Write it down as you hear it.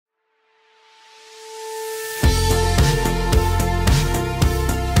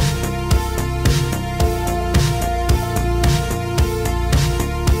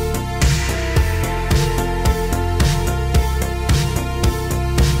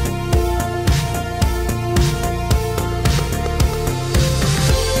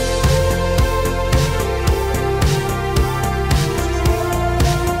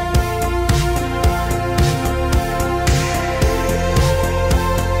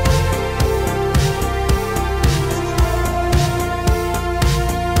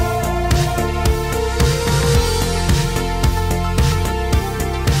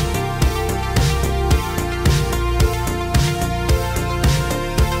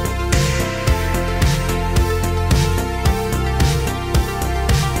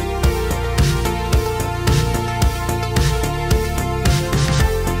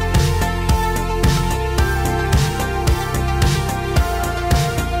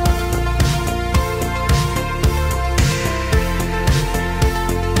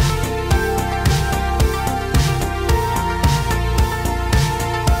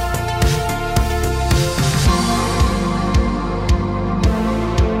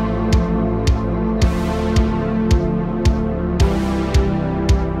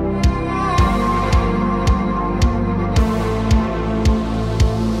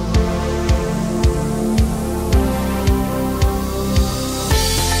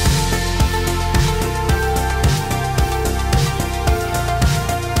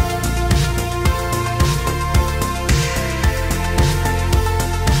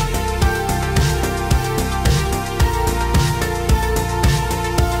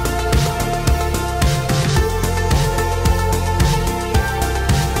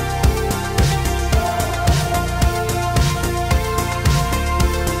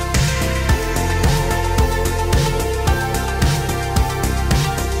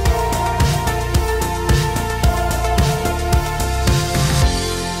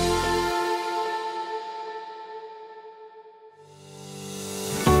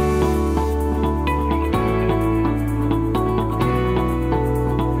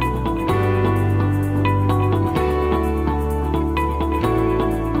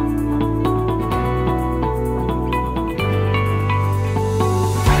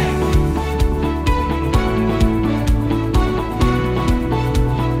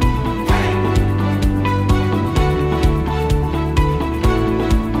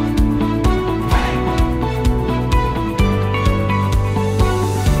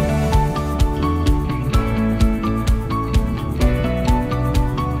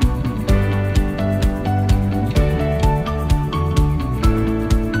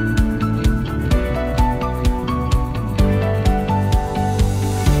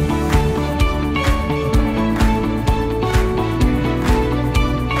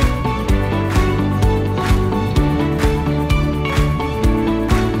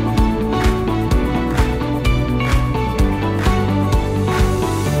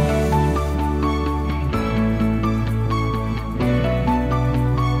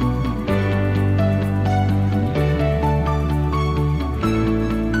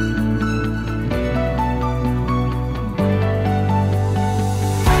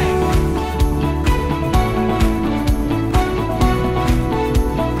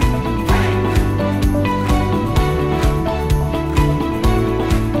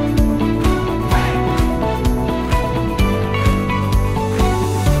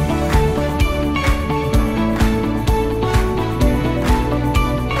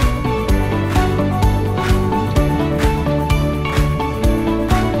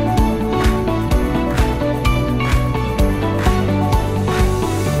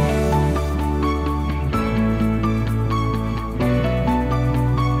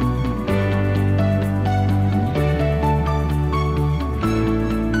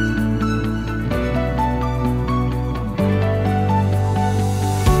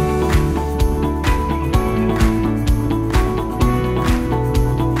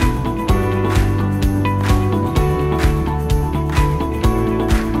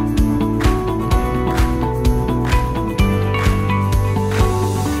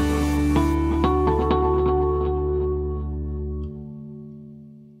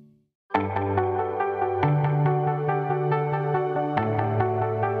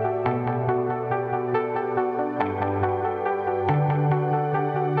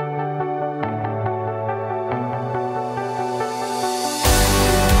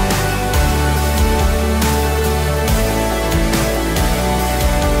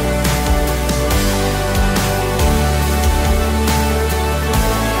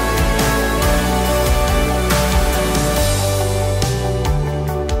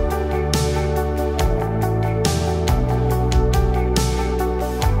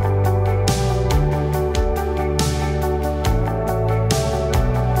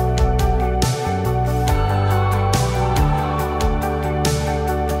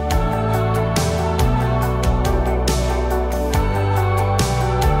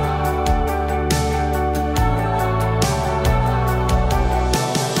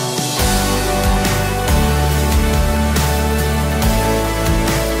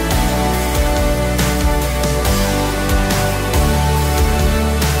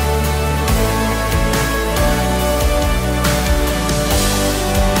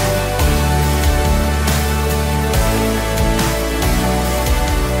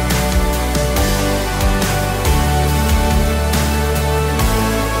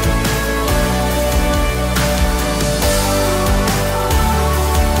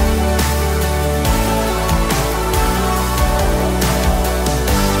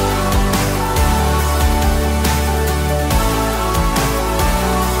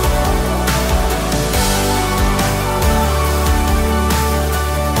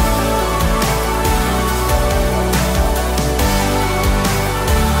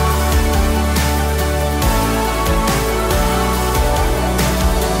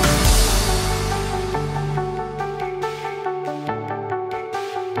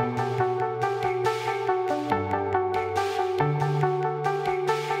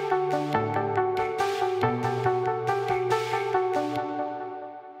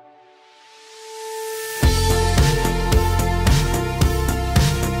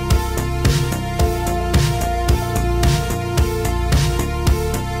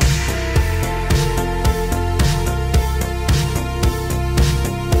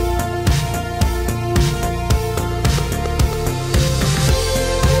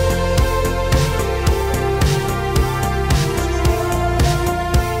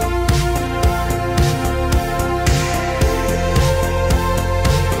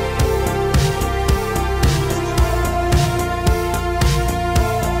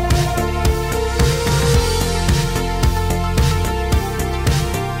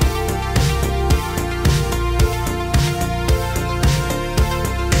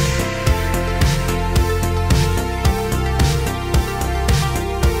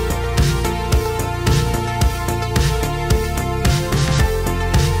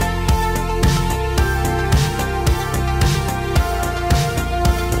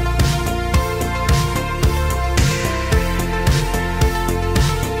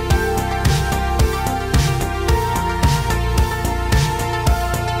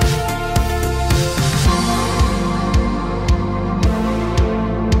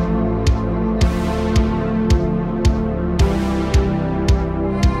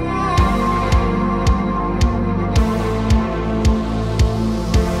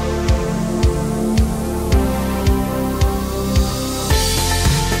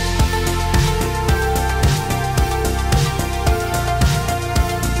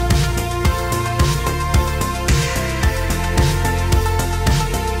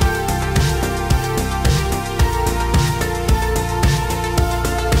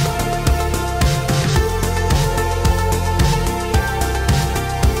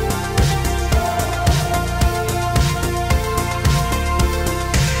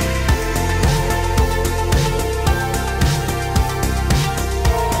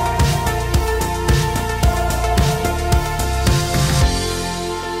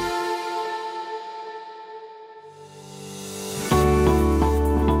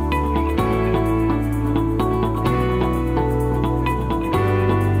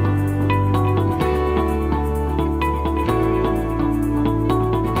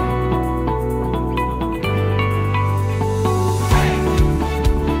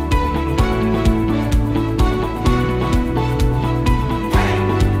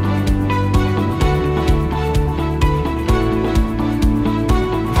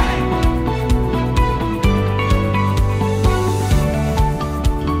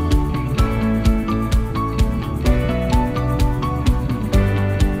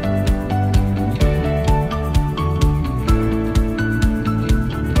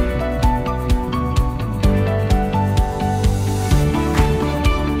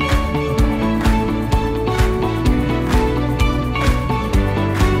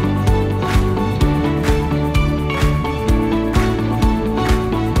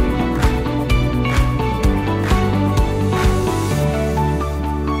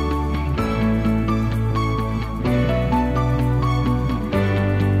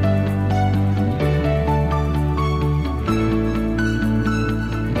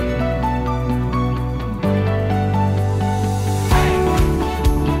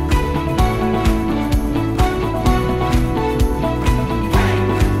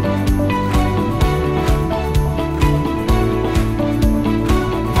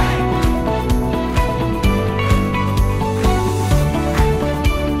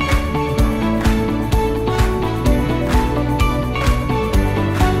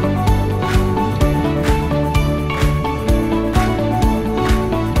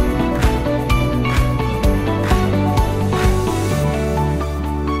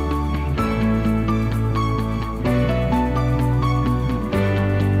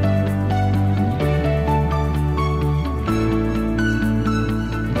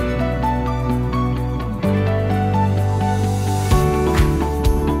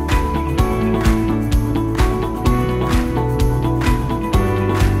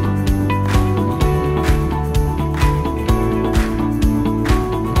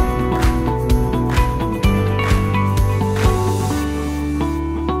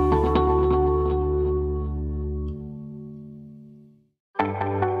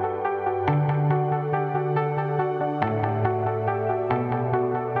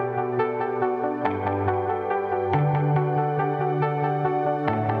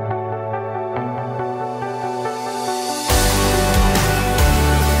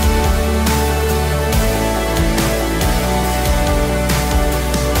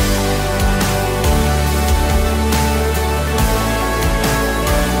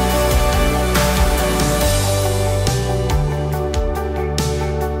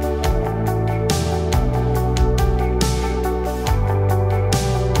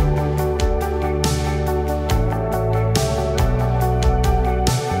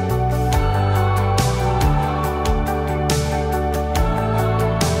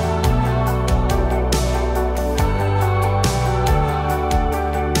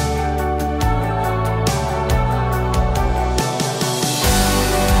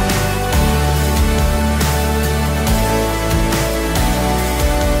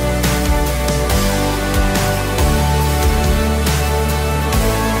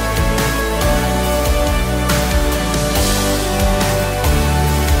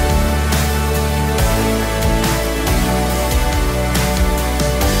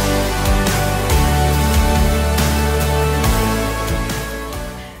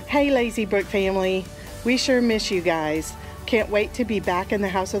Lazy Brook family. We sure miss you guys. Can't wait to be back in the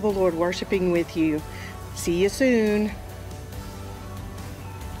house of the Lord worshiping with you. See you soon.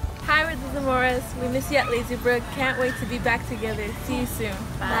 Hi, we're the Zamoras. We miss you at Lazy Brook. Can't wait to be back together. See you soon.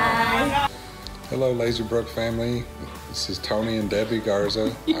 Bye. Hello, Lazy Brook family. This is Tony and Debbie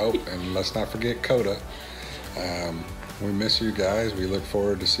Garza. Oh, and let's not forget Coda. We miss you guys. We look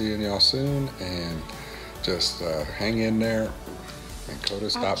forward to seeing y'all soon, and just hang in there. And Coda,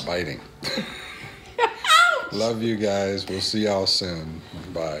 stop biting. Love you guys. We'll see y'all soon.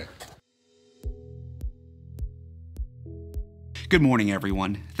 Bye. Good morning,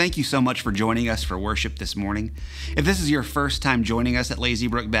 everyone. Thank you so much for joining us for worship this morning. If this is your first time joining us at Lazy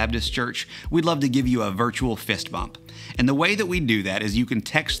Brook Baptist Church, we'd love to give you a virtual fist bump. And the way that we do that is you can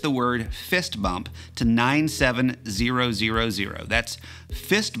text the word fist bump to 97000. That's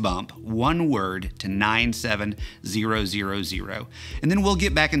fist bump, one word, to 97000. And then we'll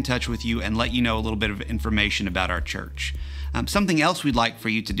get back in touch with you and let you know a little bit of information about our church. Something else we'd like for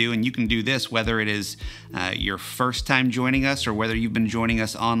you to do, and you can do this whether it is your first time joining us or whether you've been joining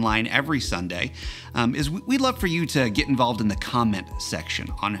us online every Sunday, is we'd love for you to get involved in the comment section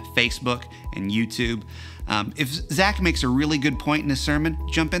on Facebook and YouTube. If Zach makes a really good point in his sermon,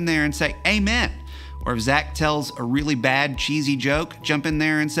 jump in there and say, amen. Or if Zach tells a really bad, cheesy joke, jump in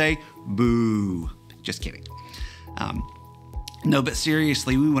there and say, boo. Just kidding. No, but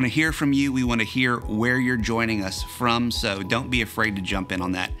seriously, we want to hear from you. We want to hear where you're joining us from, so don't be afraid to jump in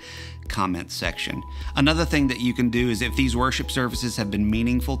on that comment section. Another thing that you can do is if these worship services have been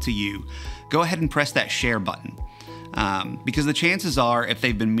meaningful to you, go ahead and press that share button. Because the chances are, if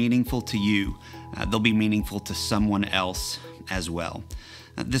they've been meaningful to you, they'll be meaningful to someone else as well.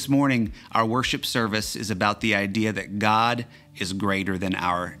 This morning, our worship service is about the idea that God is greater than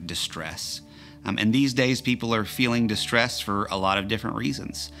our distress. And these days, people are feeling distress for a lot of different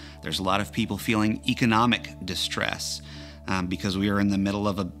reasons. There's a lot of people feeling economic distress because we are in the middle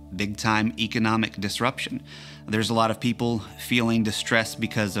of a big-time economic disruption. There's a lot of people feeling distress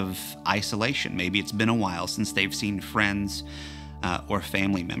because of isolation. Maybe it's been a while since they've seen friends or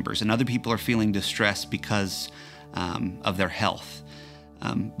family members. And other people are feeling distress because of their health.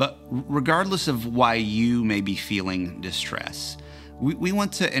 But regardless of why you may be feeling distress, we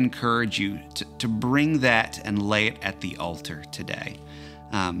want to encourage you to bring that and lay it at the altar today.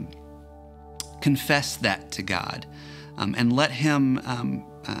 Confess that to God and let Him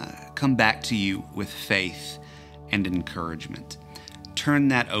come back to you with faith and encouragement. Turn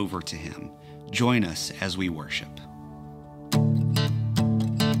that over to Him. Join us as we worship.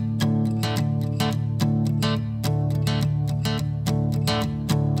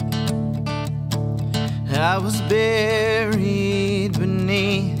 I was buried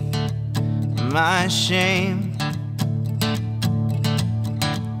beneath my shame.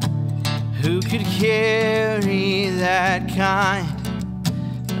 Who could carry that kind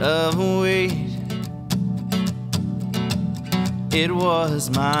of weight? It was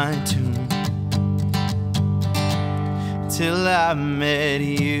my tomb till I met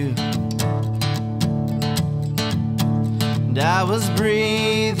you. And I was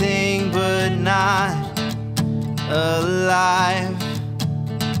breathing but not alive.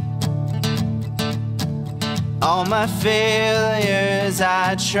 All my failures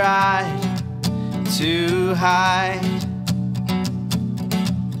I tried to hide.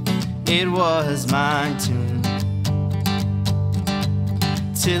 It was my tomb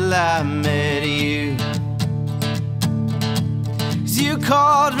till I met you. 'Cause you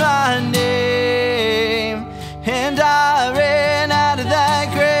called my name and I ran out of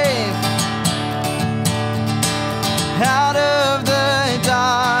that grave, out of the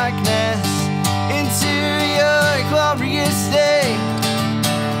darkness into your glorious day.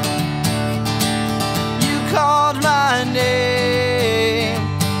 You called my name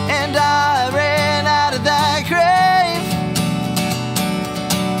and I ran out of that grave,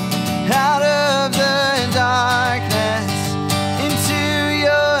 out of the darkness into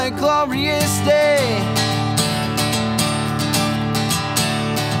your glorious day.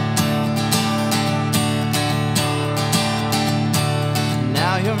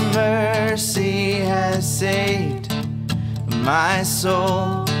 Your mercy has saved my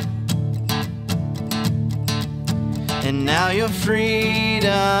soul, and now your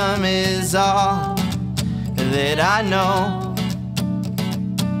freedom is all that I know.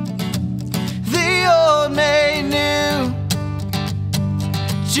 The old made new,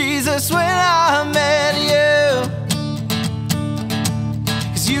 Jesus, when I met you.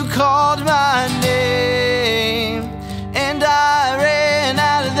 'Cause you called my name and I ran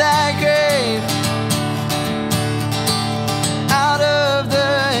out of that grave, out of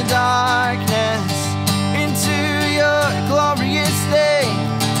the dark.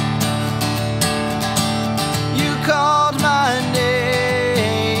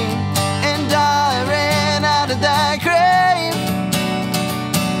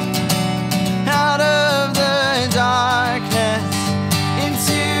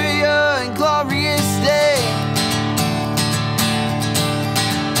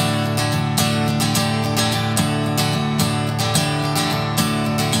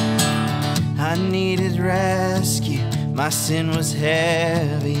 sin was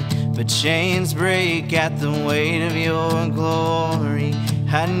heavy, but chains break at the weight of your glory.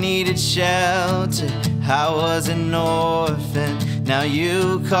 I needed shelter, I was an orphan. Now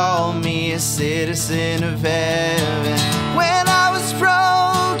you call me a citizen of heaven. When I was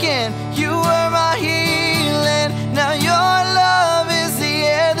broken, you were my healing. Now your love is the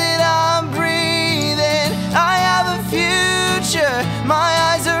air that I'm breathing. I have a future, my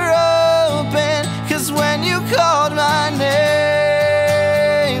eyes are open, 'cause when you called my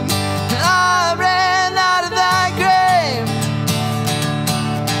name, I ran out of that grave,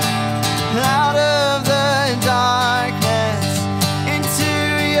 out of the darkness, into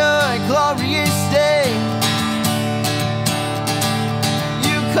your glorious day.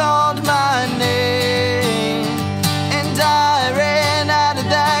 You called my name, and I ran out of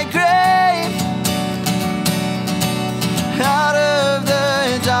that grave, out of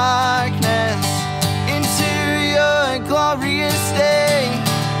the darkness, into your glorious day.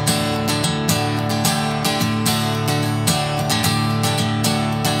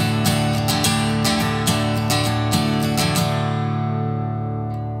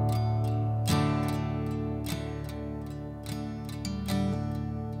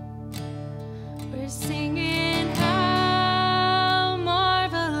 We're singing how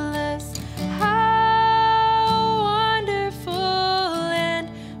marvelous, how wonderful, and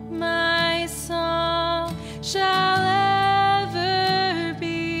my song shall ever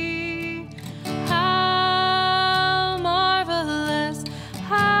be. How marvelous,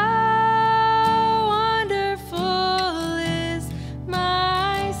 how wonderful is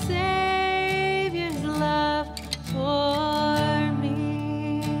my Savior's love for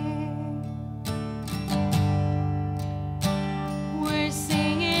me. We're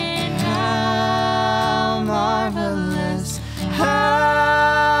singing How marvelous,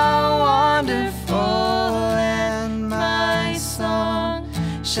 how wonderful, and my song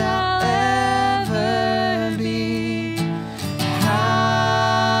shall ever be.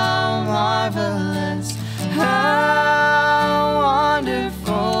 How marvelous, how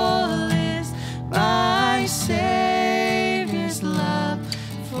wonderful is my Savior's love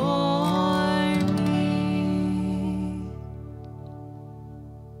for me.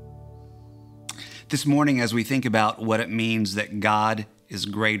 This morning, as we think about what it means that God is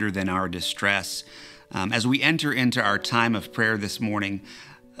greater than our distress, as we enter into our time of prayer this morning,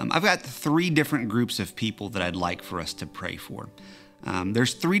 I've got 3 different groups of people that I'd like for us to pray for.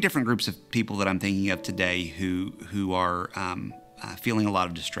 There's 3 different groups of people that I'm thinking of today who are feeling a lot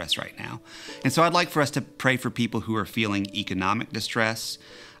of distress right now. And so I'd like for us to pray for people who are feeling economic distress.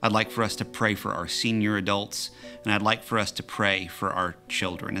 I'd like for us to pray for our senior adults, and I'd like for us to pray for our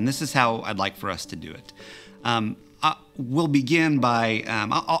children. And this is how I'd like for us to do it. We'll begin by,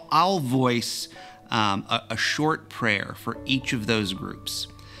 I'll voice a short prayer for each of those groups.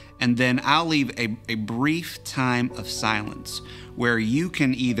 And then I'll leave a brief time of silence where you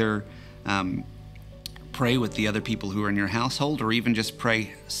can either pray with the other people who are in your household, or even just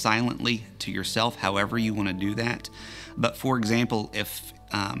pray silently to yourself, however you want to do that. But for example, if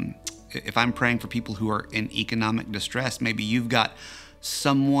I'm praying for people who are in economic distress, maybe you've got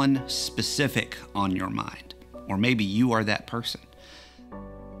someone specific on your mind, or maybe you are that person.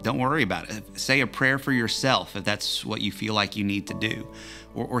 Don't worry about it. Say a prayer for yourself if that's what you feel like you need to do,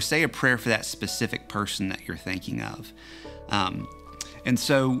 or say a prayer for that specific person that you're thinking of. And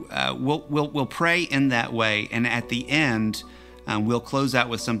so we'll pray in that way, and at the end, we'll close out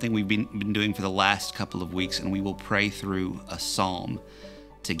with something we've been doing for the last couple of weeks, and we will pray through a psalm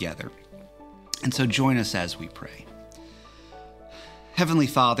together. And so join us as we pray. Heavenly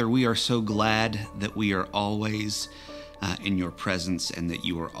Father, we are so glad that we are always in your presence and that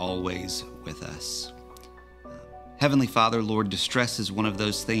you are always with us. Heavenly Father, Lord, distress is one of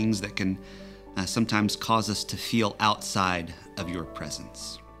those things that can sometimes cause us to feel outside of your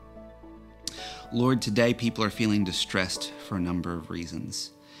presence. Lord, today people are feeling distressed for a number of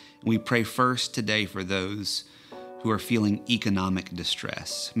reasons. We pray first today for those who are feeling economic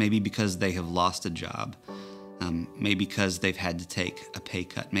distress, maybe because they have lost a job, maybe because they've had to take a pay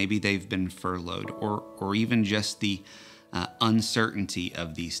cut, maybe they've been furloughed, or even just the uncertainty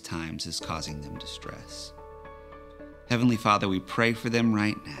of these times is causing them distress. Heavenly Father, we pray for them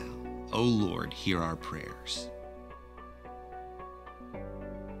right now. Oh Lord, hear our prayers.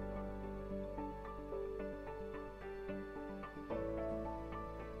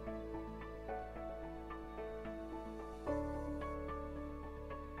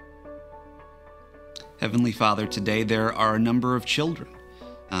 Heavenly Father, today there are a number of children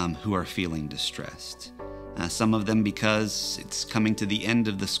who are feeling distressed. Some of them because it's coming to the end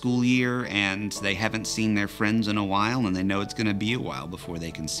of the school year and they haven't seen their friends in a while, and they know it's going to be a while before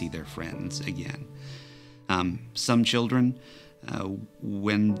they can see their friends again. Some children,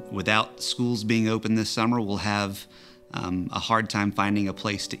 without schools being open this summer, will have a hard time finding a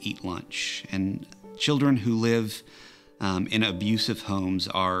place to eat lunch. And children who live in abusive homes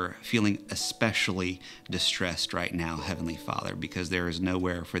are feeling especially distressed right now, Heavenly Father, because there is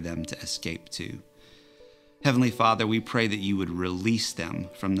nowhere for them to escape to. Heavenly Father, we pray that you would release them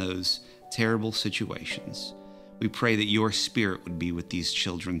from those terrible situations. We pray that your Spirit would be with these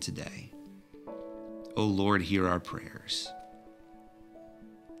children today. O Lord, hear our prayers.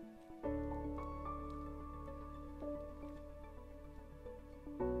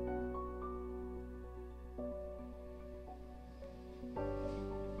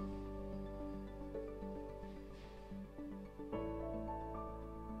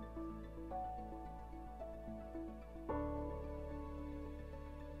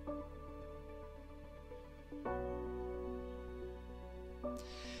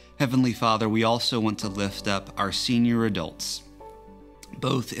 Heavenly Father, we also want to lift up our senior adults,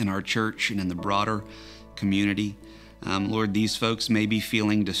 both in our church and in the broader community. Lord, these folks may be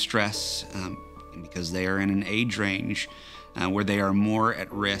feeling distress because they are in an age range where they are more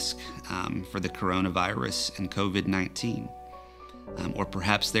at risk for the coronavirus and COVID-19. Or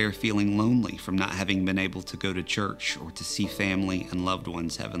perhaps they are feeling lonely from not having been able to go to church or to see family and loved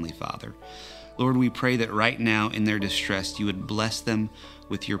ones, Heavenly Father. Lord, we pray that right now in their distress, you would bless them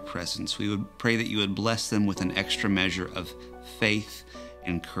with your presence. We would pray that you would bless them with an extra measure of faith,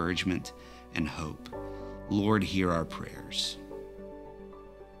 encouragement, and hope. Lord, hear our prayers.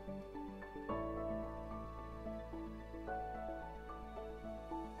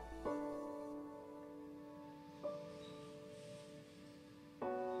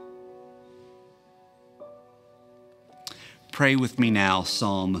 Pray with me now,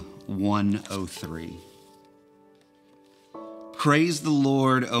 Psalm 103. Praise the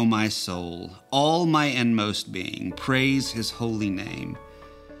Lord, O my soul, all my inmost being. Praise his holy name.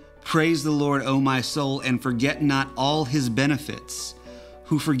 Praise the Lord, O my soul, and forget not all his benefits,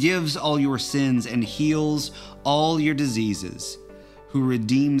 who forgives all your sins and heals all your diseases, who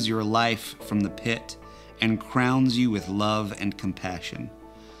redeems your life from the pit and crowns you with love and compassion,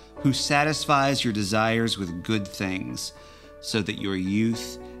 who satisfies your desires with good things, so that your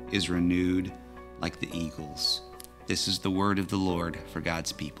youth is renewed like the eagles. This is the word of the Lord for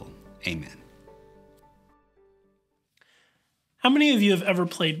God's people. Amen. How many of you have ever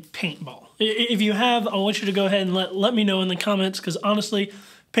played paintball? If you have, I want you to go ahead and let me know in the comments, because honestly,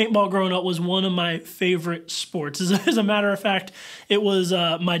 paintball growing up was one of my favorite sports. As a matter of fact, it was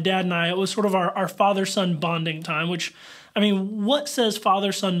my dad and I, it was sort of our father-son bonding time, which, I mean, what says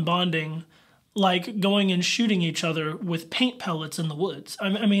father-son bonding like going and shooting each other with paint pellets in the woods?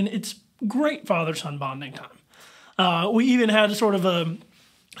 I mean, it's great father-son bonding time. We even had sort of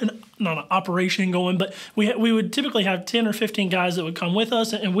not an operation going, but we would typically have 10 or 15 guys that would come with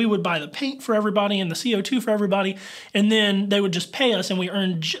us, and we would buy the paint for everybody and the CO2 for everybody, and then they would just pay us, and we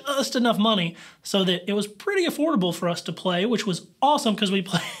earned just enough money so that it was pretty affordable for us to play, which was awesome because we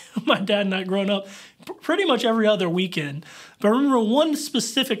played, my dad and I growing up, pretty much every other weekend. But I remember one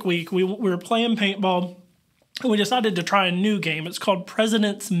specific week, we were playing paintball, and we decided to try a new game. It's called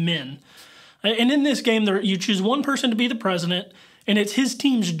President's Men. And in this game, you choose one person to be the president, and it's his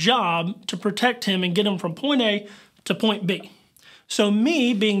team's job to protect him and get him from point A to point B. So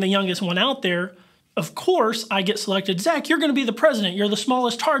me, being the youngest one out there, of course, I get selected. Zach, you're going to be the president. You're the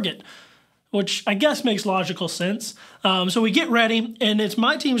smallest target, which I guess makes logical sense. So we get ready, and it's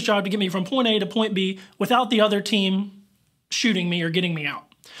my team's job to get me from point A to point B without the other team shooting me or getting me out.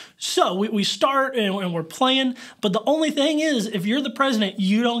 So we start, and we're playing, but the only thing is, if you're the president,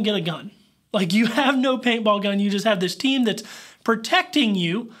 you don't get a gun. Like, you have no paintball gun. You just have this team that's protecting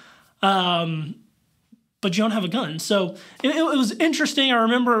you, but you don't have a gun. So it was interesting. I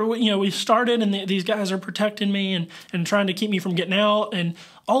remember, we started, and these guys are protecting me and trying to keep me from getting out, and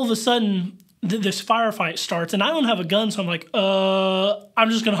all of a sudden, this firefight starts, and I don't have a gun, so I'm like, I'm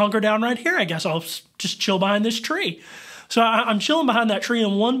just going to hunker down right here. I guess I'll just chill behind this tree. So I'm chilling behind that tree,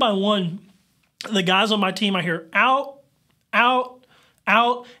 and one by one, the guys on my team, I hear, out, out,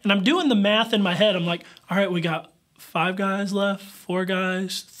 out, and I'm doing the math in my head. I'm like, all right, we got 5 guys left, 4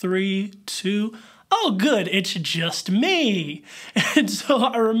 guys, 3, 2. Oh, good, it's just me. And so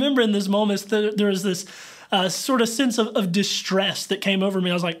I remember in this moment, there was this sort of sense of distress that came over me.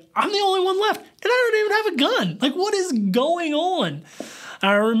 I was like, I'm the only one left, and I don't even have a gun. Like, what is going on?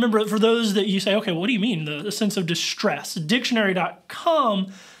 I remember, for those that you say, okay, what do you mean, the sense of distress?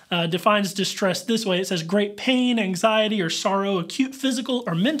 Dictionary.com defines distress this way. It says great pain, anxiety, or sorrow, acute physical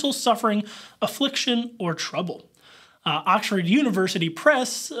or mental suffering, affliction, or trouble. Oxford University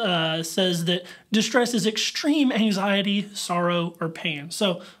Press says that distress is extreme anxiety, sorrow, or pain.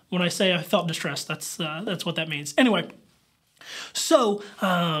 So when I say I felt distressed, that's what that means. Anyway, so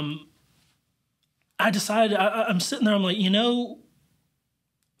I decided, I'm sitting there, I'm like,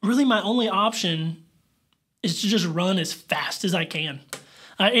 really my only option is to just run as fast as I can.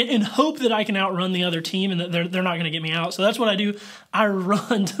 In hope that I can outrun the other team and that they're not going to get me out. So that's what I do. I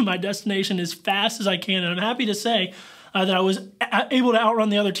run to my destination as fast as I can. And I'm happy to say that I was able to outrun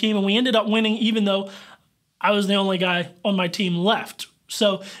the other team. And we ended up winning even though I was the only guy on my team left.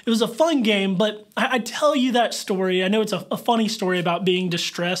 So it was a fun game, but I tell you that story. I know it's a funny story about being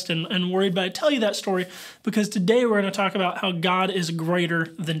distressed and worried, but I tell you that story because today we're going to talk about how God is greater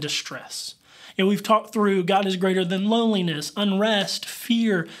than distress. We've talked through God is greater than loneliness, unrest,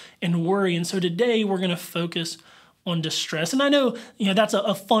 fear, and worry. And so today we're going to focus on distress. And I know, that's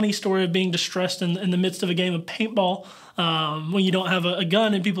a funny story of being distressed in the midst of a game of paintball when you don't have a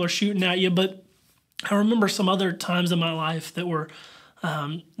gun and people are shooting at you. But I remember some other times in my life that were,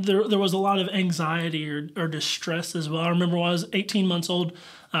 there was a lot of anxiety or distress as well. I remember when I was 18 months old.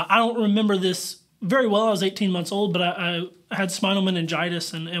 I don't remember this very well. I was 18 months old, but I had spinal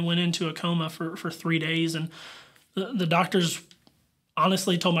meningitis and went into a coma for 3 days. And the doctors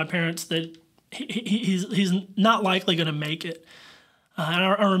honestly told my parents that he's not likely going to make it. And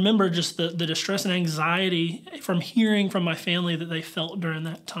I remember just the distress and anxiety from hearing from my family that they felt during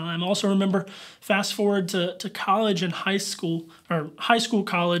that time. I also remember fast forward to college and high school,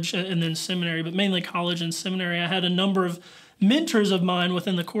 college, and then seminary, but mainly college and seminary. I had a number of mentors of mine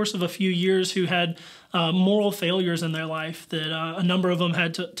within the course of a few years who had moral failures in their life that a number of them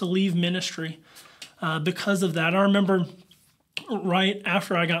had to leave ministry because of that. I remember right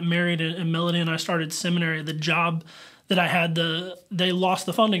after I got married and Melody and I started seminary, the job that I had, they lost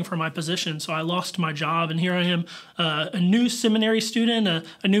the funding for my position, so I lost my job, and here I am, a new seminary student,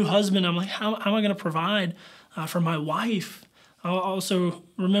 a new husband. I'm like, how am I going to provide for my wife? I also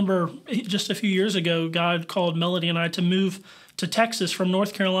remember just a few years ago, God called Melody and I to move to Texas from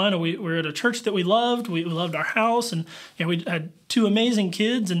North Carolina. We were at a church that we loved. We loved our house, and we had 2 amazing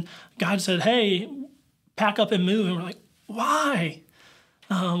kids. And God said, "Hey, pack up and move." And we're like, "Why?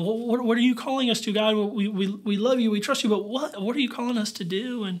 What are you calling us to, God? We love you, we trust you, but what are you calling us to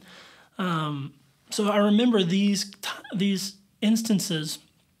do?" And so I remember these instances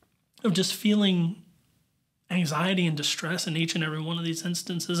of just feeling anxiety and distress in each and every one of these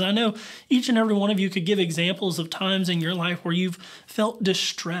instances. I know each and every one of you could give examples of times in your life where you've felt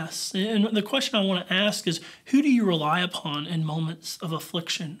distress. And the question I want to ask is, who do you rely upon in moments of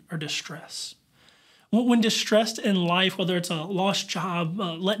affliction or distress? When distressed in life, whether it's a lost job,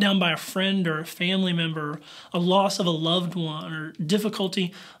 let down by a friend or a family member, a loss of a loved one, or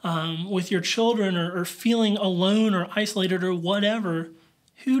difficulty with your children, or feeling alone or isolated or whatever,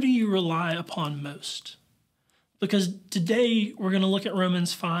 who do you rely upon most? Because today we're going to look at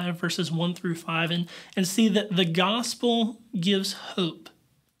Romans 5, verses 1 through 5, and see that the gospel gives hope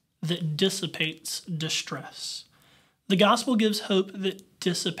that dissipates distress. The gospel gives hope that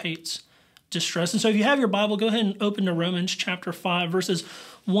dissipates distress. And so if you have your Bible, go ahead and open to Romans chapter 5, verses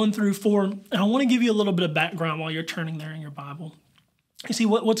 1 through 4. And I want to give you a little bit of background while you're turning there in your Bible. You see,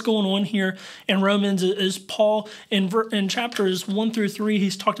 what's going on here in Romans is Paul, in chapters 1 through 3,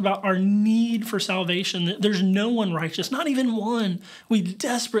 he's talked about our need for salvation. That there's no one righteous, not even one. We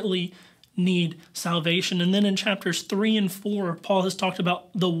desperately need salvation. And then in chapters 3 and 4, Paul has talked about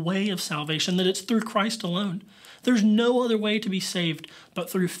the way of salvation, that it's through Christ alone. There's no other way to be saved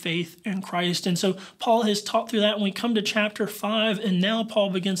but through faith in Christ. And so Paul has taught through that, and we come to chapter 5, and now Paul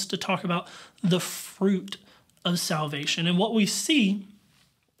begins to talk about the fruit of salvation. And what we see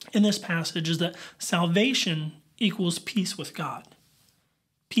in this passage is that salvation equals peace with God.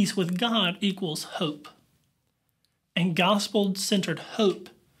 Peace with God equals hope. And gospel-centered hope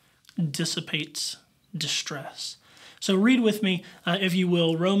dissipates distress. So read with me, if you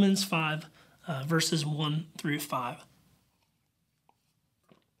will, Romans 5, verses 1 through 5.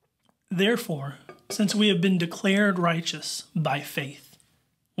 Therefore, since we have been declared righteous by faith,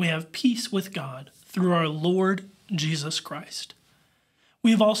 we have peace with God through our Lord Jesus Christ.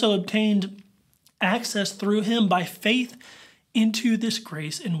 We have also obtained access through him by faith into this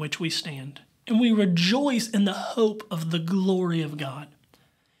grace in which we stand, and we rejoice in the hope of the glory of God.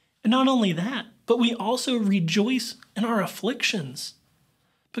 And not only that, but we also rejoice in our afflictions,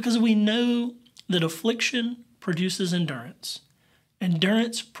 because we know that affliction produces endurance.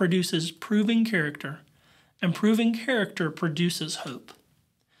 Endurance produces proving character, and proving character produces hope.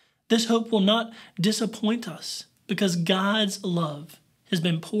 This hope will not disappoint us because God's love has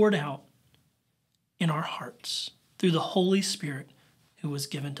been poured out in our hearts through the Holy Spirit who was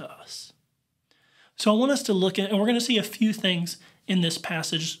given to us. So I want us to look at, and we're going to see a few things in this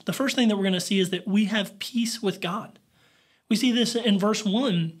passage. The first thing that we're going to see is that we have peace with God. We see this in verse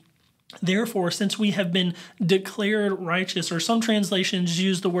 1. Therefore, since we have been declared righteous, or some translations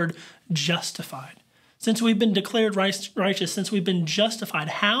use the word justified. Since we've been declared righteous, since we've been justified.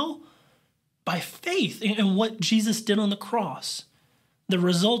 How? By faith in what Jesus did on the cross. The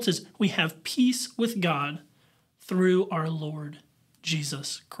result is we have peace with God through our Lord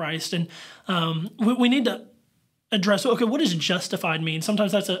Jesus Christ. And we need to address, okay, what does justified mean?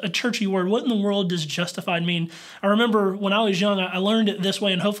 Sometimes that's a churchy word. What in the world does justified mean? I remember when I was young, I learned it this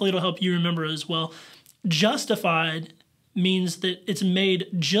way, and hopefully it'll help you remember as well. Justified means that it's made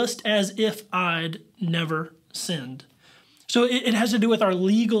just as if I'd never sinned. So it has to do with our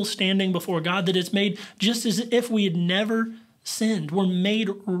legal standing before God, that it's made just as if we had never sinned. We're made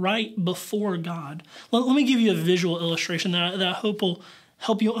right before God. Let me give you a visual illustration that I hope will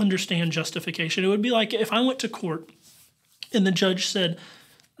help you understand justification. It would be like if I went to court and the judge said,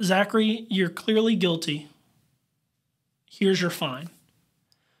 Zachary, you're clearly guilty. Here's your fine.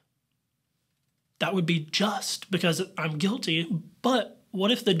 That would be just because I'm guilty. But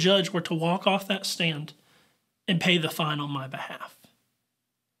what if the judge were to walk off that stand and pay the fine on my behalf?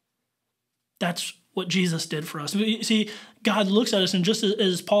 That's what Jesus did for us. See, God looks at us, and just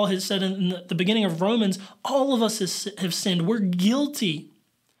as Paul has said in the beginning of Romans, all of us have sinned. We're guilty.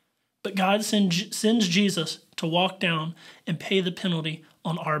 But God sends Jesus to walk down and pay the penalty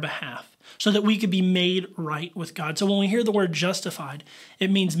on our behalf so that we could be made right with God. So when we hear the word justified,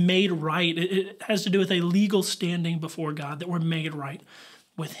 it means made right. It has to do with a legal standing before God, that we're made right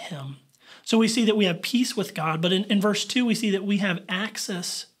with him. So we see that we have peace with God, but in verse 2, we see that we have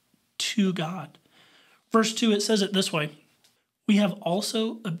access to God. Verse 2, it says it this way: we have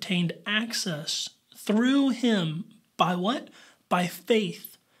also obtained access through him by what? By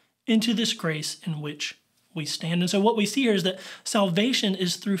faith into this grace in which we stand. And so what we see here is that salvation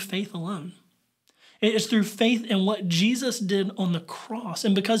is through faith alone. It is through faith in what Jesus did on the cross.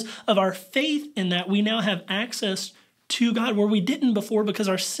 And because of our faith in that, we now have access to God where we didn't before because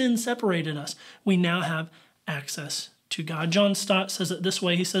our sin separated us. We now have access to God. John Stott says it this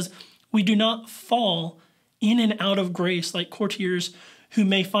way. He says, we do not fall in and out of grace like courtiers who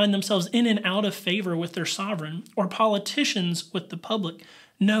may find themselves in and out of favor with their sovereign, or politicians with the public.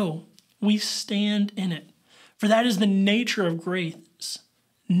 No, we stand in it. For that is the nature of grace.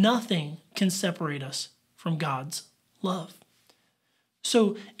 Nothing can separate us from God's love.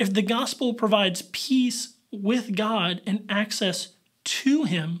 So if the gospel provides peace with God and access to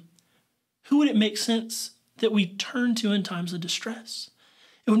him, who would it make sense that we turn to in times of distress?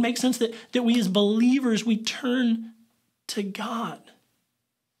 It would make sense that we as believers, we turn to God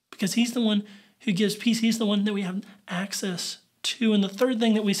because he's the one who gives peace. He's the one that we have access to. And the third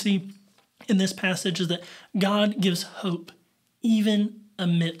thing that we see in this passage is that God gives hope even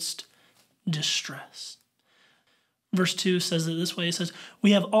amidst distress. Verse 2 says it this way. It says,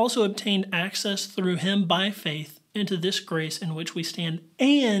 we have also obtained access through him by faith into this grace in which we stand,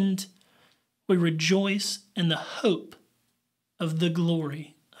 and we rejoice in the hope of the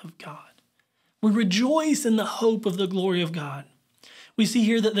glory of God. We rejoice in the hope of the glory of God. We see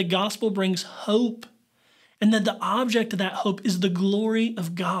here that the gospel brings hope, and that the object of that hope is the glory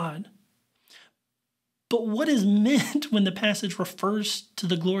of God. But what is meant when the passage refers to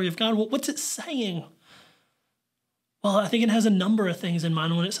the glory of God? Well, what's it saying? Well, I think it has a number of things in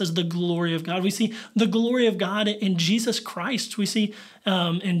mind when it says the glory of God. We see the glory of God in Jesus Christ. We see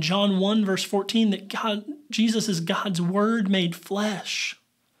in John 1, verse 14, that Jesus is God's word made flesh.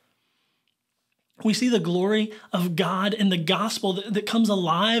 We see the glory of God in the gospel that comes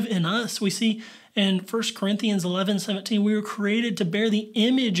alive in us. We see in 1 Corinthians 11:17, we were created to bear the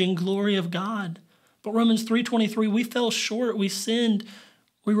image and glory of God. But Romans 3:23, we fell short, we sinned,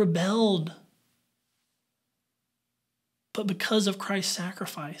 we rebelled. But because of Christ's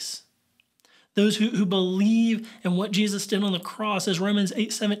sacrifice, those who believe in what Jesus did on the cross, as Romans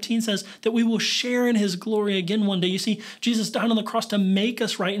 8:17 says, that we will share in his glory again one day. You see, Jesus died on the cross to make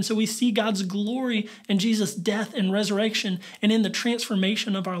us right. And so we see God's glory in Jesus' death and resurrection and in the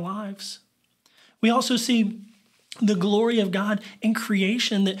transformation of our lives. We also see the glory of God in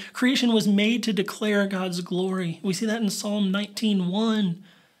creation, that creation was made to declare God's glory. We see that in Psalm 19:1.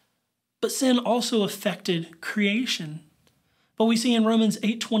 But sin also affected creation. But we see in Romans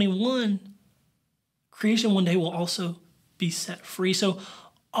 8:21, creation one day will also be set free. So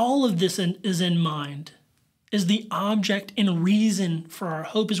all of this is in mind is the object and reason for our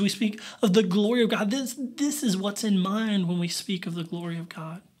hope as we speak of the glory of God. This is what's in mind when we speak of the glory of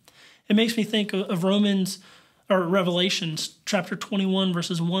God. It makes me think of Revelations chapter 21,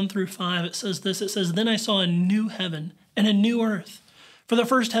 verses 1 through 5. It says this, it says, "Then I saw a new heaven and a new earth. For the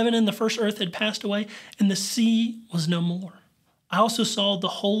first heaven and the first earth had passed away, and the sea was no more. I also saw the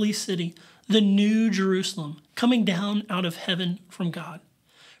holy city, the new Jerusalem, coming down out of heaven from God,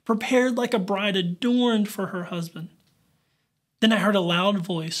 prepared like a bride adorned for her husband. Then I heard a loud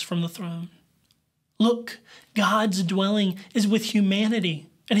voice from the throne. 'Look, God's dwelling is with humanity,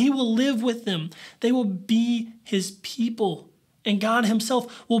 and he will live with them. They will be his people, and God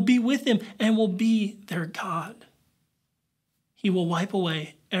himself will be with them and will be their God. He will wipe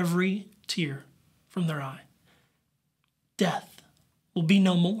away every tear from their eye. Death will be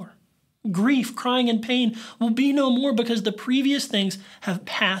no more. Grief, crying, and pain will be no more, because the previous things have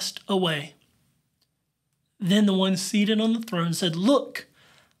passed away.' Then the one seated on the throne said, 'Look,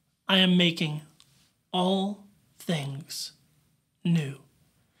 I am making all things new.'"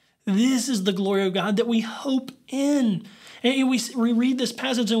 This is the glory of God that we hope in. And we read this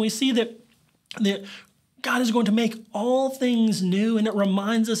passage and we see that God is going to make all things new, and it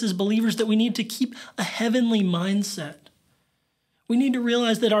reminds us as believers that we need to keep a heavenly mindset. We need to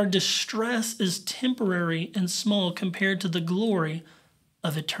realize that our distress is temporary and small compared to the glory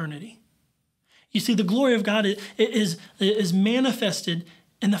of eternity. You see, the glory of God is manifested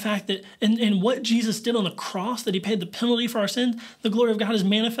in the fact that in what Jesus did on the cross, that he paid the penalty for our sins. The glory of God is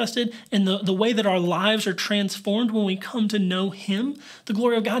manifested in the way that our lives are transformed when we come to know him. The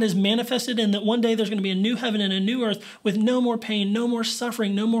glory of God is manifested in that one day there's going to be a new heaven and a new earth with no more pain, no more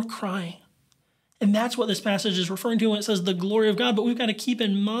suffering, no more crying. And that's what this passage is referring to when it says the glory of God. But we've got to keep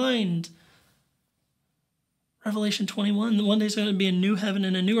in mind Revelation 21, one day there's going to be a new heaven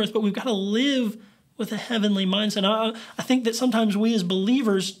and a new earth, but we've got to live with a heavenly mindset. I think that sometimes we as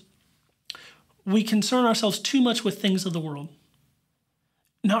believers, we concern ourselves too much with things of the world,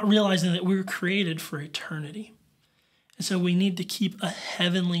 not realizing that we were created for eternity. And so we need to keep a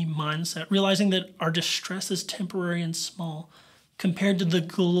heavenly mindset, realizing that our distress is temporary and small compared to the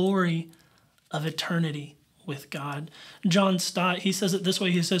glory of eternity with God. John Stott, he says it this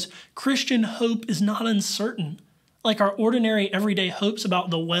way. He says, "Christian hope is not uncertain, like our ordinary everyday hopes about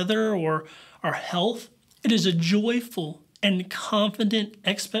the weather or our health. It is a joyful and confident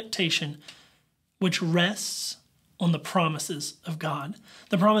expectation which rests on the promises of God."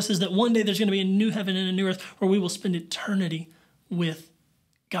 The promises that one day there's going to be a new heaven and a new earth where we will spend eternity with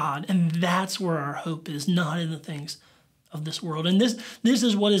God. And that's where our hope is, not in the things of this world. And this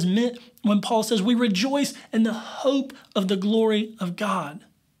is what is meant when Paul says we rejoice in the hope of the glory of God.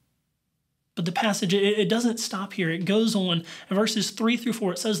 But the passage, it doesn't stop here. It goes on. In verses 3 through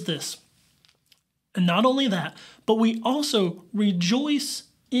 4, it says this, "And not only that, but we also rejoice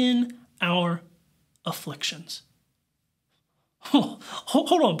in our afflictions." Hold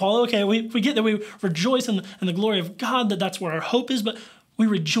on, Paul. Okay, we get that we rejoice in the glory of God, that's where our hope is, but we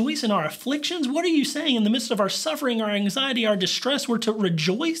rejoice in our afflictions? What are you saying? In the midst of our suffering, our anxiety, our distress, we're to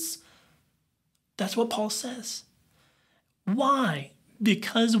rejoice? That's what Paul says. Why?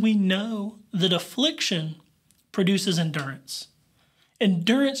 Because we know that affliction produces endurance.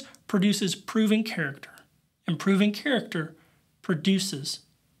 Endurance produces proven character, and proven character produces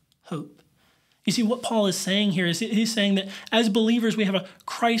hope. You see, what Paul is saying here is he's saying that as believers, we have a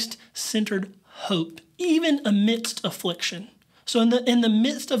Christ-centered hope, even amidst affliction. So in the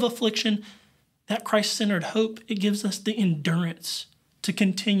midst of affliction, that Christ-centered hope, it gives us the endurance to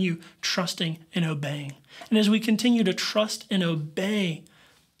continue trusting and obeying. And as we continue to trust and obey,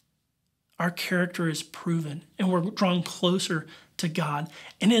 our character is proven and we're drawn closer to God.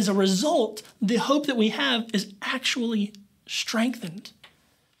 And as a result, the hope that we have is actually strengthened.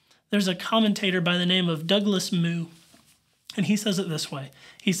 There's a commentator by the name of Douglas Moo, and he says it this way.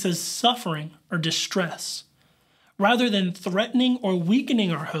 He says, "Suffering or distress, rather than threatening or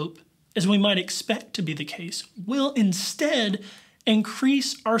weakening our hope, as we might expect to be the case, will instead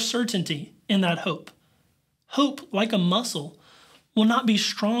increase our certainty in that hope. Hope, like a muscle, will not be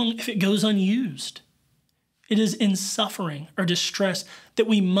strong if it goes unused. It is in suffering or distress that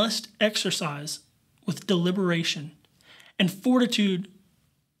we must exercise with deliberation and fortitude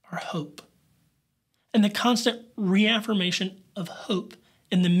our hope. And the constant reaffirmation of hope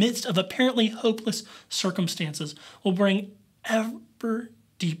in the midst of apparently hopeless circumstances will bring ever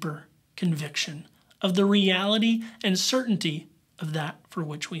deeper conviction of the reality and certainty of that for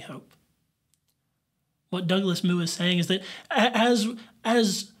which we hope." What Douglas Moo is saying is that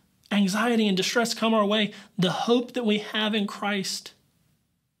as anxiety and distress come our way, the hope that we have in Christ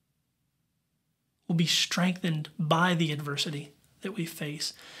will be strengthened by the adversity that we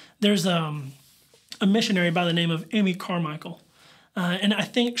face. There's a missionary by the name of Amy Carmichael, and I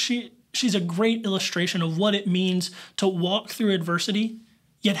think she's a great illustration of what it means to walk through adversity,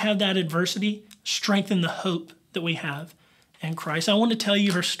 yet have that adversity strengthen the hope that we have in Christ. I want to tell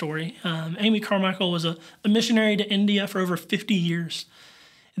you her story. Amy Carmichael was a missionary to India for over 50 years.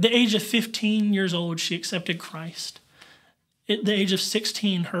 At the age of 15 years old, she accepted Christ. At the age of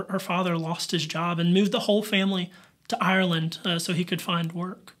 16, her father lost his job and moved the whole family to Ireland so he could find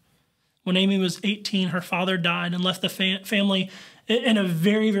work. When Amy was 18, her father died and left the family in a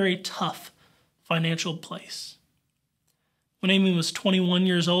very, very tough financial place. When Amy was 21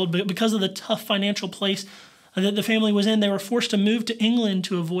 years old, because of the tough financial place that the family was in, they were forced to move to England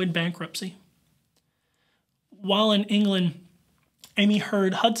to avoid bankruptcy. While in England, Amy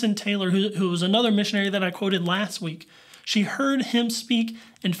heard Hudson Taylor, who was another missionary that I quoted last week. She heard him speak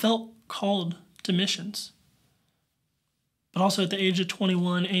and felt called to missions. But also at the age of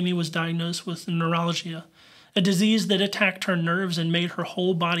 21, Amy was diagnosed with neuralgia, a disease that attacked her nerves and made her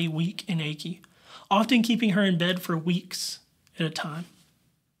whole body weak and achy, often keeping her in bed for weeks at a time.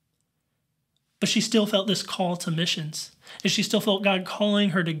 But she still felt this call to missions, and she still felt God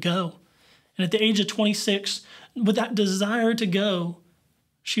calling her to go. And at the age of 26, with that desire to go,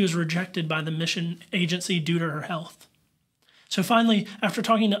 she was rejected by the mission agency due to her health. So finally, after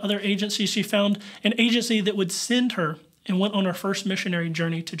talking to other agencies, she found an agency that would send her and went on her first missionary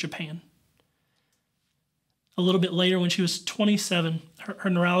journey to Japan. A little bit later, when she was 27, her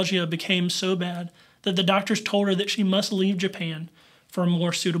neuralgia became so bad that the doctors told her that she must leave Japan for a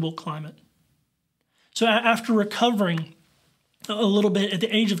more suitable climate. So after recovering a little bit, at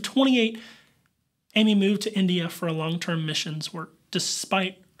the age of 28, Amy moved to India for a long-term missions work,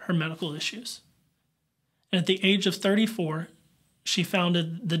 despite her medical issues. And at the age of 34, she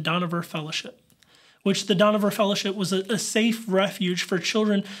founded the Donover Fellowship, which the Donover Fellowship was a safe refuge for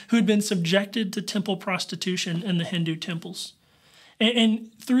children who had been subjected to temple prostitution in the Hindu temples.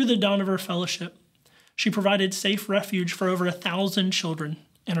 And through the Donover Fellowship, she provided safe refuge for over 1,000 children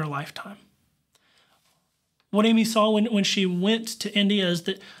in her lifetime. What Amy saw when she went to India is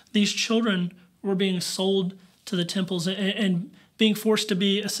that these children were being sold to the temples and being forced to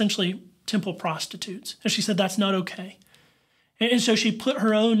be essentially temple prostitutes. And she said, that's not okay. And so she put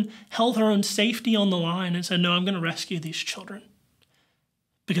her own health, her own safety on the line and said, no, I'm going to rescue these children.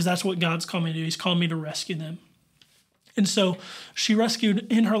 Because that's what God's called me to do. He's called me to rescue them. And so she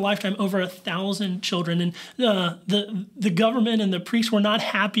rescued in her lifetime over 1,000 children. And the government and the priests were not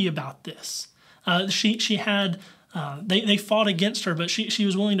happy about this. She had, they fought against her, but she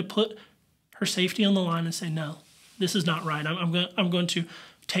was willing to put her safety on the line and say, no, this is not right. I'm going to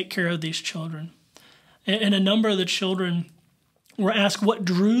take care of these children. And a number of the children were asked what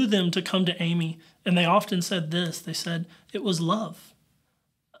drew them to come to Amy. And they often said this. They said, it was love.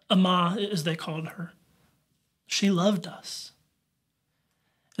 Amma, as they called her. She loved us.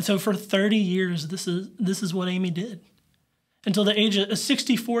 And so for 30 years, this is what Amy did. Until the age of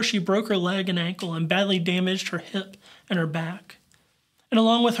 64, she broke her leg and ankle and badly damaged her hip and her back. And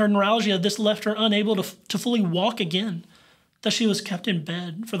along with her neuralgia, this left her unable to fully walk again, that she was kept in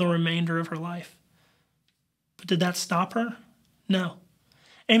bed for the remainder of her life. But did that stop her? No.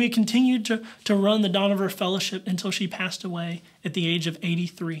 Amy continued to run the Donover Fellowship until she passed away at the age of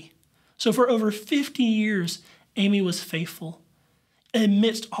 83. So for over 50 years, Amy was faithful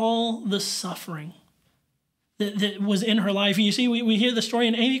amidst all the suffering that was in her life. You see, we hear the story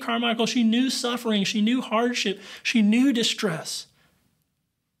in Amy Carmichael. She knew suffering. She knew hardship. She knew distress.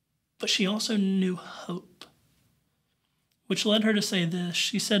 But she also knew hope, which led her to say this.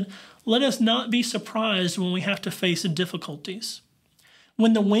 She said, let us not be surprised when we have to face difficulties.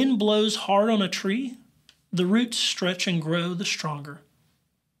 When the wind blows hard on a tree, the roots stretch and grow the stronger.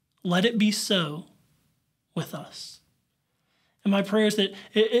 Let it be so with us. And my prayer is that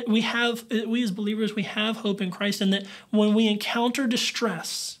we as believers, we have hope in Christ, and that when we encounter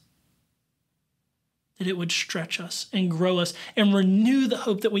distress, that it would stretch us and grow us and renew the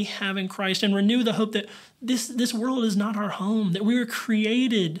hope that we have in Christ, and renew the hope that this world is not our home, that we were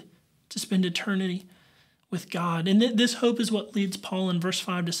created to spend eternity with God. And this hope is what leads Paul in verse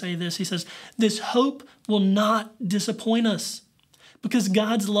 5 to say this. He says, this hope will not disappoint us, because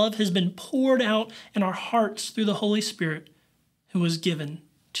God's love has been poured out in our hearts through the Holy Spirit who was given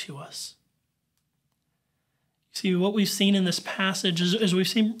to us. See, what we've seen in this passage is we've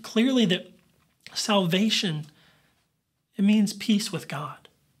seen clearly that salvation, it means peace with God.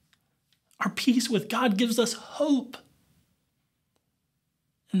 Our peace with God gives us hope.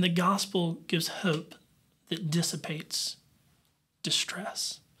 And the gospel gives hope that dissipates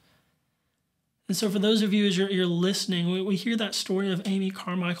distress. And so for those of you as you're listening, we hear that story of Amy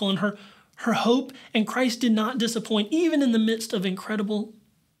Carmichael, and her hope in Christ did not disappoint, even in the midst of incredible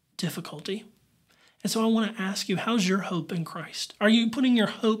difficulty. And so I want to ask you, how's your hope in Christ? Are you putting your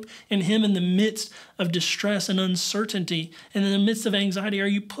hope in him in the midst of distress and uncertainty and in the midst of anxiety? Are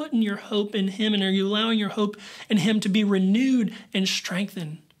you putting your hope in him, and are you allowing your hope in him to be renewed and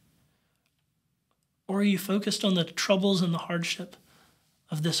strengthened? Or are you focused on the troubles and the hardship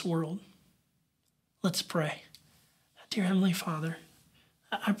of this world? Let's pray. Dear Heavenly Father,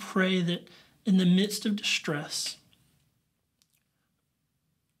 I pray that in the midst of distress,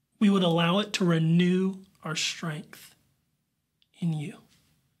 we would allow it to renew our strength in you.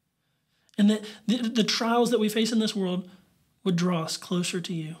 And that the trials that we face in this world would draw us closer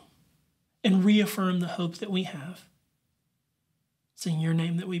to you and reaffirm the hope that we have. It's in your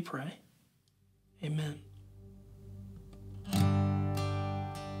name that we pray. Amen.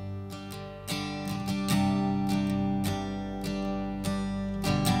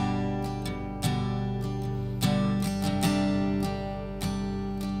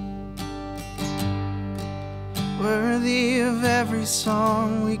 Worthy of every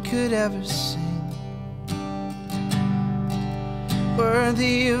song we could ever sing,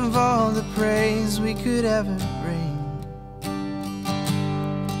 worthy of all the praise we could ever bring,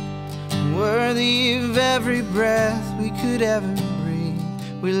 worthy of every breath we could ever breathe.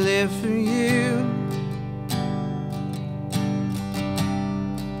 We live for you.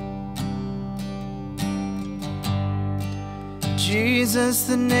 Jesus,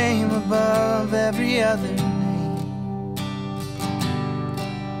 the name above every other name.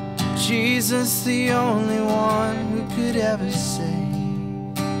 Jesus, the only one who could ever save.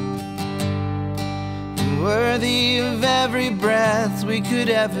 Worthy of every breath we could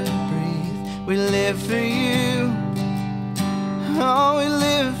ever breathe. We live for you. Oh, we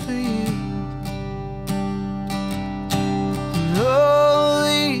live for you.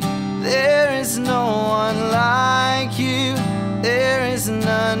 Holy, there is no one like you. There is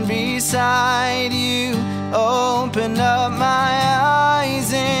none beside you. Open up my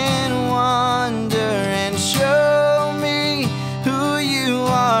eyes in wonder and show me who you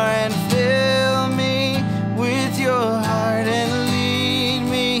are, and fill me with your heart and lead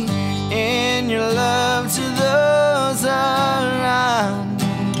me in your love to those around me.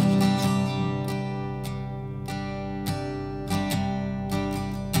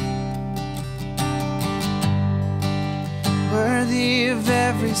 Worthy of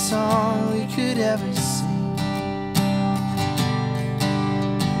every song we could ever sing,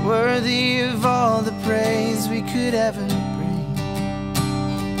 worthy of all the praise we could ever bring.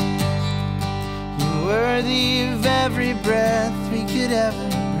 You're worthy of every breath we could ever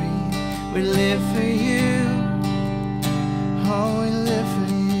breathe. We live for you. Oh, we live for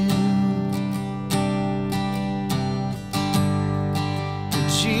you.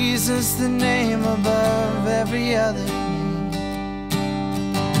 Jesus, the name above every other name.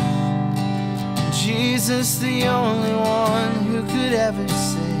 Jesus, the only one who could ever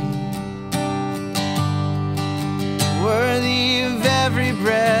save. Worthy of every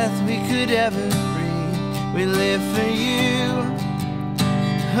breath we could ever breathe. We live for you.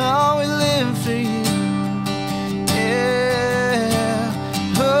 Oh, we live for you. Yeah.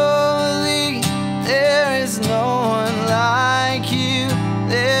 Holy, there is no one like you.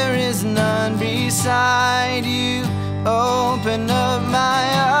 There is none beside you. Open up my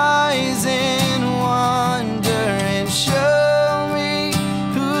eyes in wonder and show me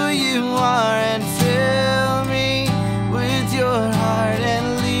who you are, and fill me with your heart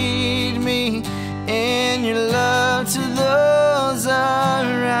and lead me in your love to those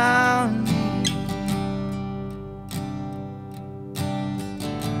around me.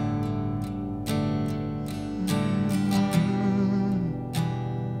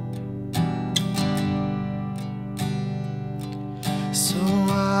 So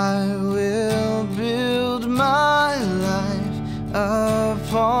I will build my life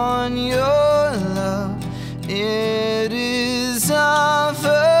upon your love. It is a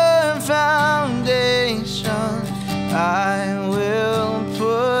firm foundation. I will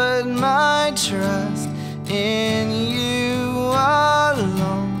put my trust in you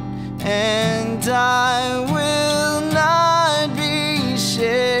alone, and I will not be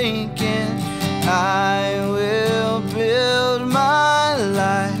shaken. I will build my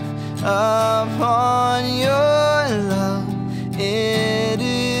life upon your love. It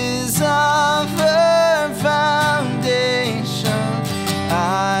is a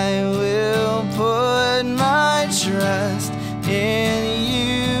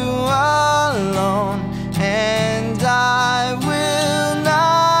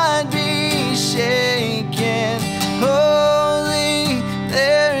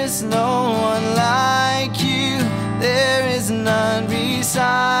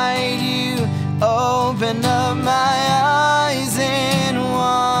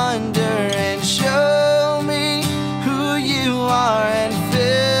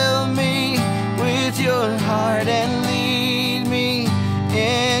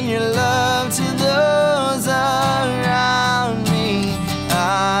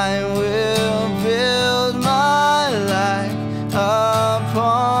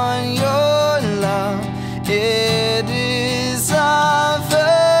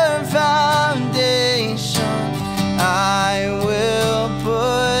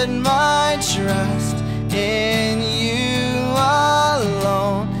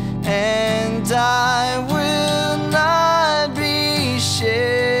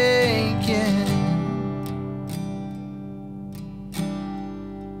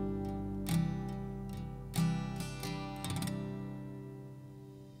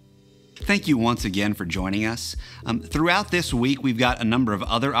Thank you once again for joining us. Throughout this week, we've got a number of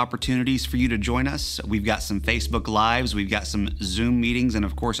other opportunities for you to join us. We've got some Facebook Lives, we've got some Zoom meetings, and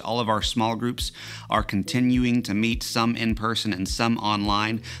of course, all of our small groups are continuing to meet, some in person and some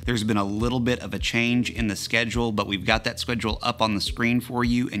online. There's been a little bit of a change in the schedule, but we've got that schedule up on the screen for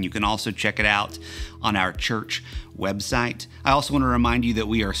you, and you can also check it out on our church website. I also want to remind you that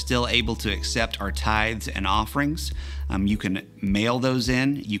we are still able to accept our tithes and offerings. You can mail those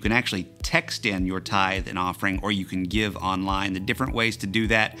in. You can actually text in your tithe and offering, or you can give online. The different ways to do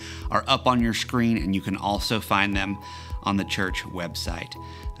that are up on your screen, and you can also find them on the church website.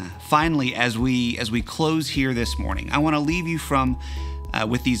 Finally, as we close here this morning, I want to leave you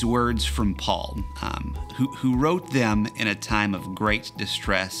with these words from Paul, who wrote them in a time of great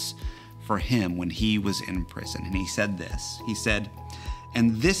distress for him when he was in prison. And he said this. He said,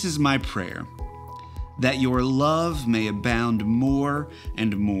 "And this is my prayer, that your love may abound more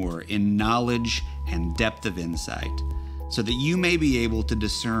and more in knowledge and depth of insight, so that you may be able to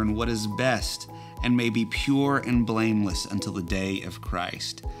discern what is best and may be pure and blameless until the day of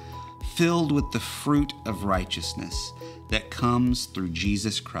Christ, filled with the fruit of righteousness that comes through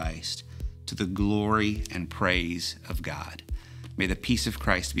Jesus Christ, to the glory and praise of God." May the peace of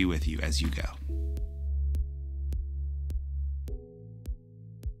Christ be with you as you go.